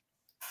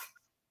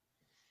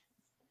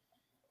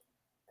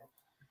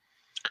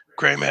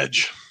 Graeme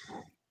Edge.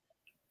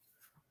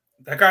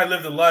 That guy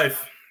lived a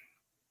life.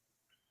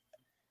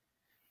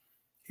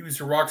 He was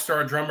a rock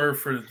star drummer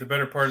for the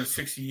better part of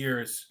 60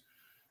 years,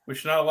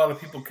 which not a lot of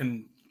people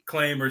can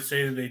claim or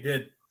say that they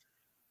did.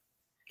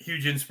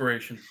 Huge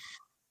inspiration.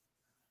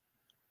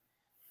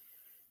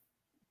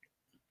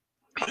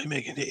 Did he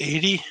make it to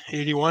 80,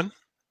 81?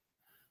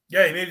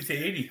 Yeah, he made it to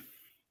 80.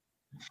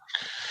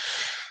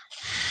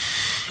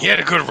 He had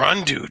a good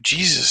run, dude.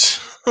 Jesus.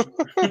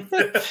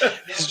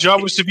 His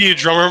job was to be a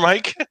drummer,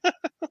 Mike.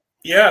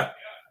 Yeah,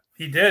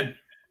 he did.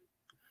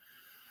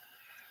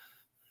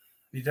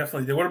 He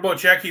definitely did. What about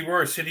Jackie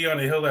Rohr, City on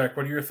a Hill, Eric?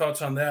 What are your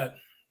thoughts on that?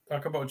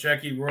 Talk about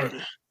Jackie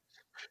Rohr.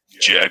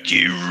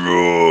 Jackie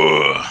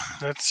Rohr.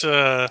 That's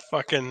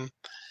fucking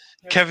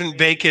Kevin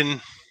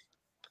Bacon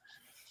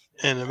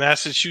in a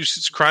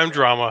Massachusetts crime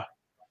drama.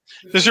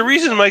 There's a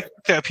reason, Mike,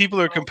 that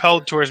people are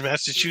compelled towards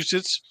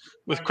Massachusetts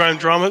with crime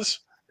dramas.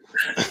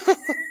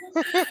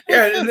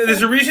 Yeah,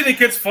 there's a reason it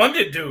gets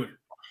funded, dude.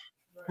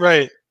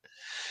 Right.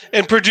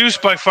 And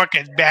produced by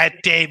fucking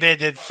Matt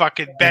Damon and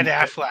fucking Ben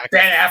Affleck.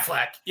 Ben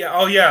Affleck. Yeah.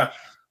 Oh yeah.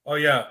 Oh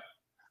yeah.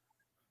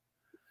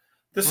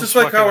 This is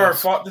like how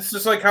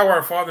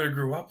our father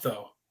grew up,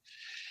 though.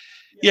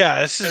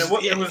 Yeah,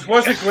 it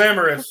wasn't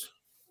glamorous.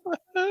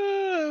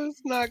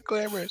 It's not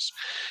glamorous.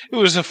 It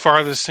was the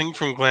farthest thing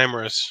from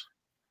glamorous.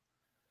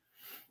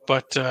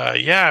 But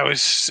yeah,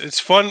 it's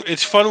fun.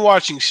 It's fun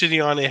watching City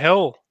on a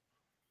Hill.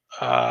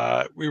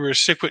 We were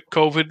sick with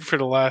COVID for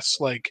the last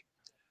 2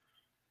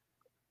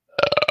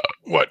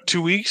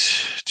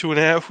 weeks,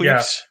 2.5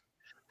 weeks.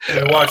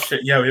 We watched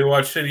it. Yeah, we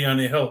watched City on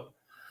the Hill.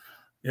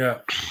 Yeah,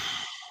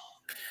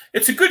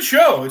 it's a good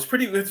show. It's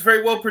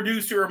very well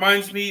produced. It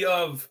reminds me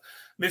of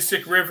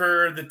Mystic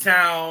River, The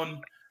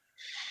Town.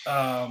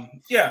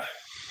 Yeah,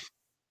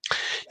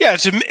 Yeah,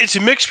 it's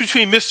a mix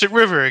between Mystic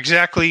River,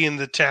 exactly, in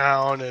The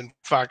Town, and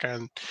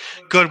fucking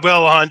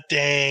Goodwill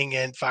Hunting,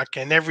 and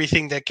fucking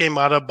everything that came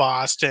out of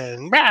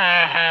Boston.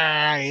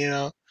 You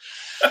know,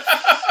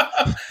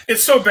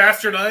 it's so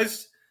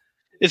bastardized.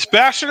 it's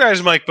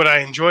bastardized, Mike, but I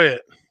enjoy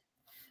it.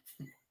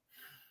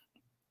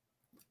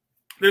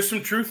 There's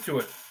some truth to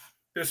it.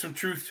 There's some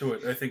truth to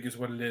it, I think, is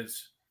what it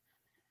is.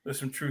 There's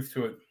some truth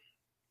to it.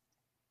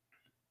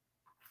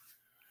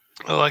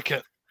 I like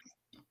it.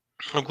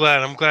 I'm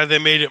glad they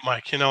made it,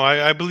 Mike. You know,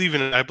 I believe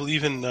in it. I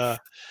believe in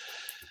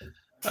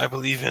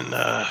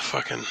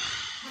fucking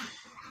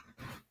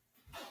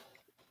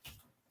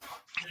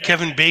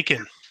Kevin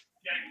Bacon.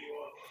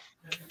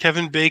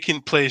 Kevin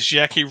Bacon plays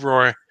Jackie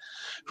Roy,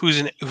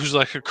 who's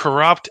like a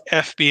corrupt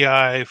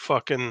FBI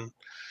fucking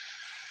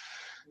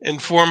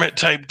informant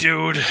type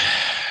dude,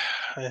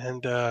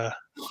 and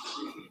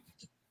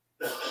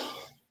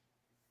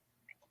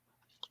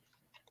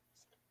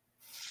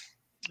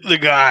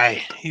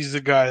he's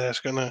the guy that's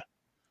gonna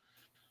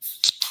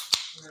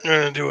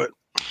do it.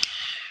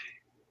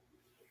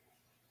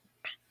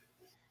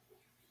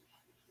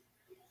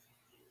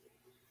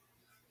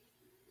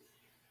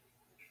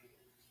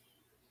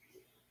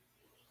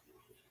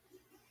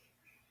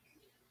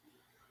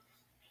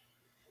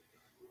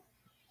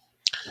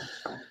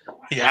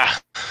 Yeah,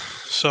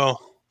 so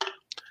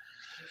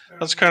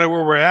that's kind of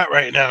where we're at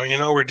right now. You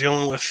know, we're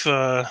dealing with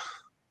the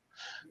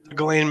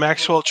Ghislaine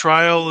Maxwell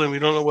trial, and we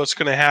don't know what's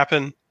going to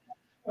happen.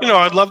 You know,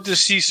 I'd love to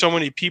see so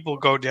many people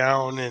go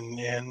down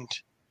and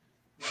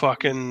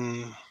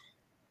fucking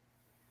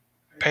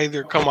pay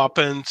their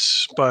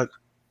comeuppance, but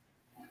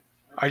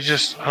I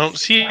don't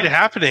see it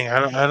happening.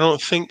 I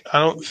don't think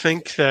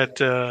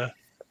that.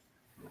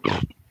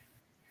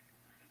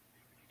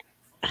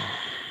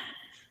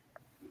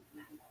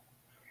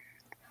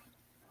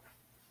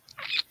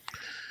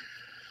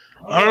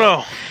 I don't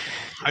know.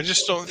 I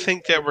just don't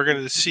think that we're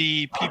going to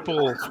see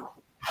people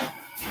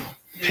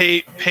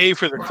pay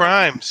for the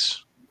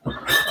crimes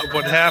of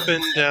what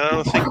happened. I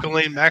don't think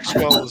Ghislaine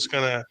Maxwell is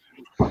going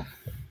to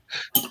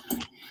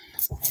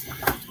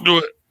do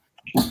it.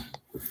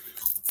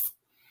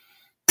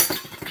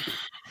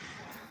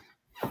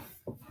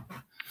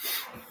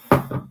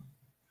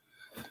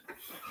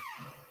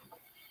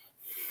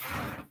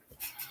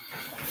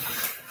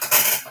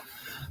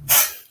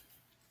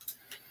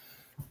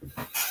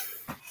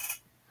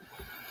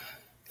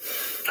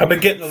 I've been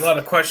getting a lot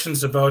of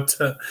questions about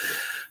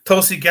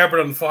Tulsi Gabbard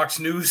on Fox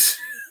News.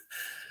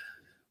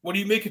 What do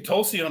you make of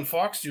Tulsi on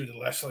Fox News the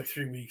last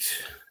 3 weeks?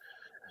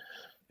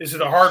 Is it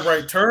a hard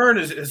right turn?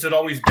 Is it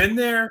always been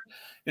there?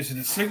 Is it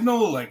a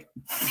signal?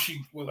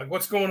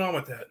 What's going on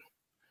with that?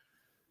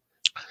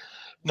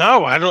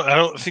 No, I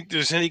don't think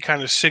there's any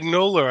kind of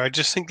signal, or I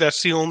just think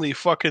that's the only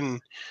fucking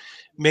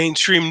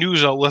mainstream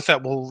news outlet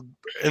that will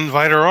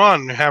invite her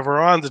on, have her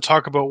on to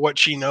talk about what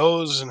she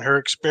knows and her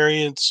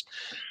experience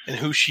and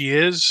who she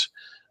is.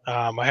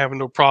 I have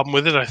no problem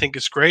with it. I think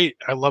it's great.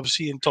 I love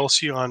seeing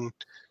Tulsi on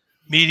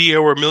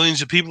media where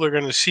millions of people are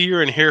going to see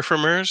her and hear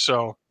from her.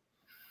 So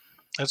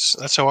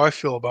that's how I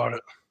feel about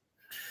it.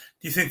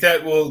 Do you think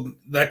that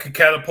could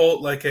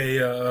catapult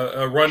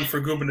a run for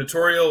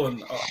gubernatorial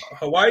in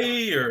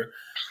Hawaii, or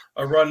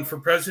a run for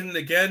president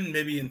again,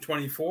 maybe in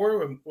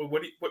 24?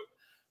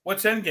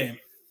 What's endgame?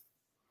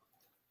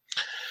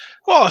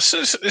 Well,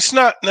 it's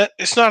not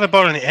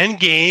about an end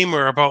game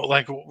or about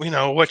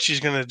what she's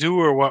going to do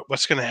or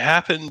what's going to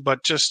happen,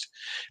 but just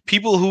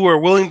people who are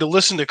willing to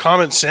listen to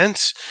common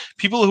sense,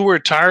 people who are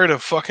tired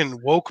of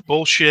fucking woke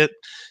bullshit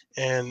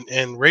and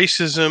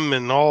racism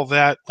and all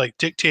that,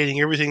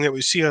 dictating everything that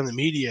we see on the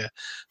media.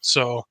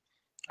 So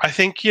I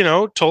think,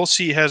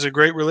 Tulsi has a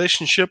great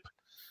relationship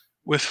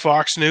with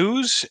Fox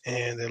News,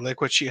 and they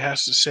like what she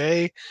has to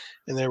say,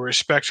 and they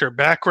respect her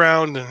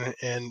background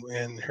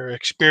and her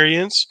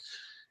experience.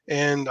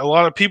 And a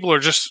lot of people are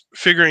just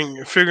figuring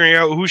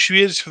out who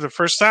she is for the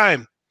first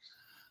time.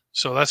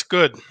 So that's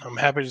good. I'm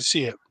happy to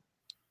see it.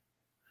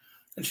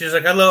 And she's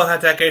like, "Hello,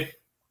 Hatake."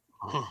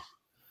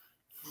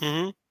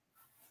 Mm-hmm.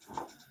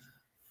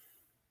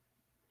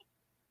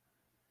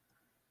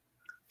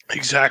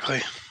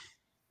 Exactly.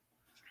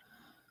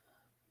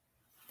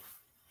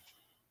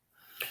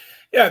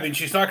 Yeah, I mean,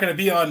 she's not going to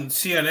be on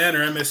CNN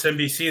or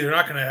MSNBC. They're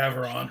not going to have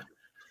her on.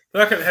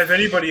 They're not going to have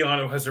anybody on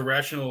who has a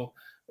rational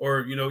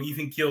or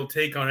even keel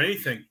take on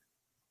anything.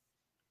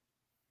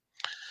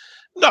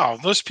 No,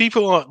 those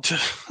people on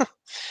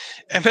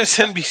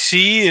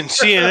MSNBC and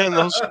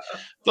CNN,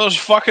 those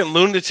fucking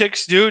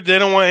lunatics, dude. They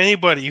don't want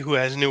anybody who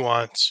has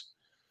nuance,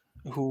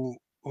 who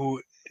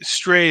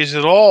strays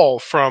at all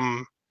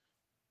from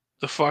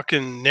the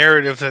fucking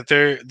narrative that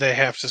they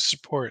have to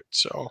support.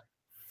 So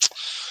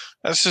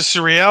that's just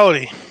the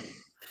reality.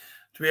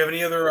 Do we have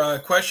any other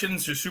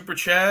questions or super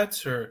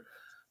chats, or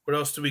what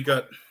else do we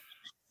got?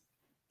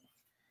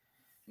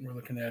 We're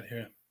looking at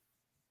here.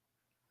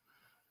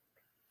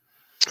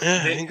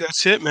 Yeah, I think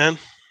that's it, man.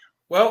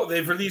 Well,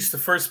 they've released the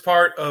first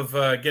part of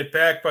Get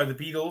Back by the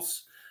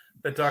Beatles,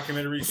 that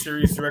documentary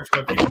series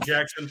directed by Peter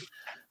Jackson.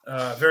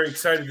 Very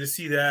excited to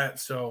see that.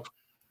 So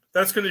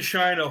that's going to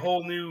shine a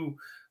whole new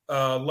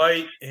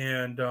light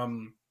and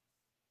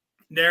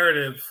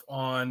narrative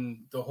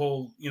on the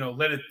whole,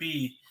 Let It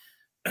Be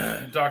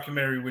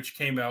documentary, which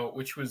came out,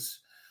 which was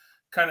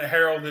kind of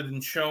heralded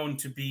and shown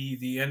to be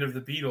the end of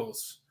the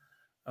Beatles,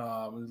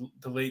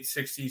 the late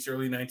 60s,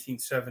 early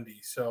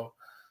 1970s. So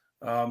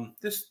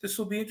this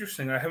will be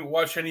interesting. I haven't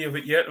watched any of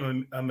it yet.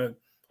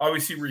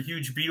 Obviously we're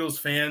huge Beatles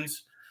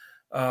fans,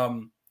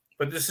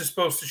 but this is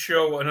supposed to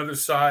show another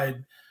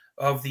side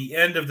of the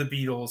end of the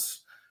Beatles.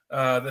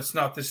 That's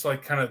not this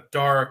like kind of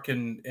dark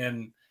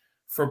and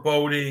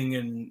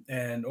foreboding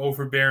and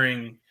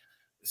overbearing,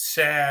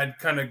 sad,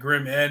 kind of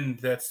grim end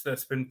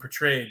that's been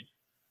portrayed,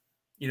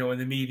 in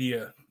the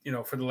media,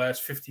 for the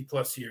last 50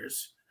 plus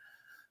years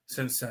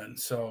since then.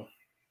 So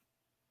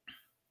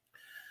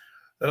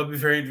that'll be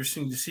very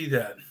interesting to see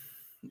that.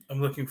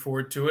 I'm looking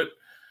forward to it.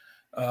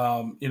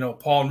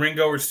 Paul and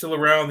Ringo are still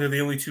around. They're the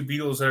only two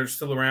Beatles that are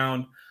still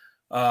around.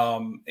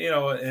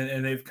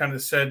 And they've kind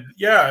of said,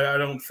 yeah,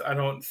 I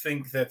don't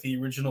think that the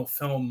original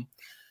film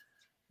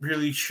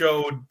really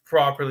showed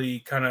properly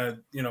kind of,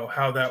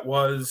 how that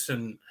was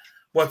and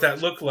what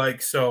that looked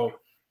like. So,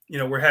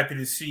 we're happy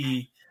to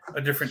see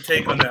a different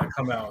take on that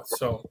come out.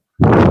 So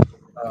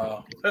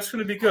that's going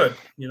to be good.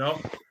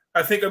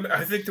 I think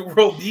the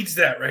world needs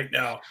that right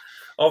now.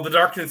 All the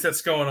darkness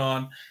that's going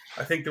on.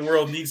 I think the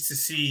world needs to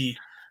see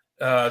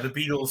the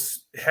Beatles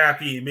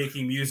happy and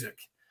making music,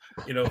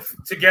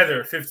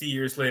 together 50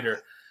 years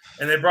later.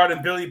 And they brought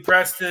in Billy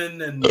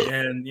Preston and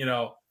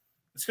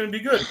it's going to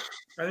be good.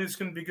 I think it's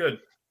going to be good.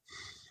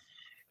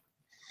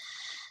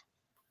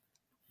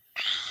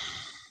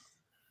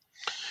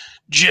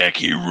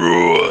 Jackie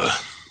Roar.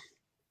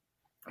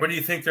 What do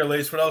you think there,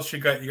 Lace? What else you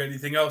got? You got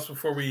anything else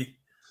before we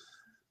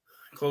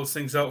close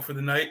things out for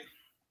the night?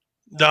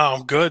 No,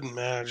 I'm good,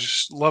 man. I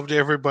just loved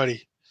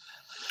everybody.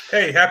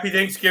 Hey, happy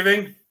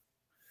Thanksgiving.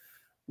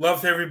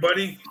 Love to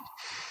everybody.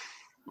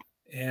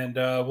 And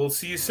we'll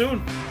see you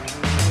soon.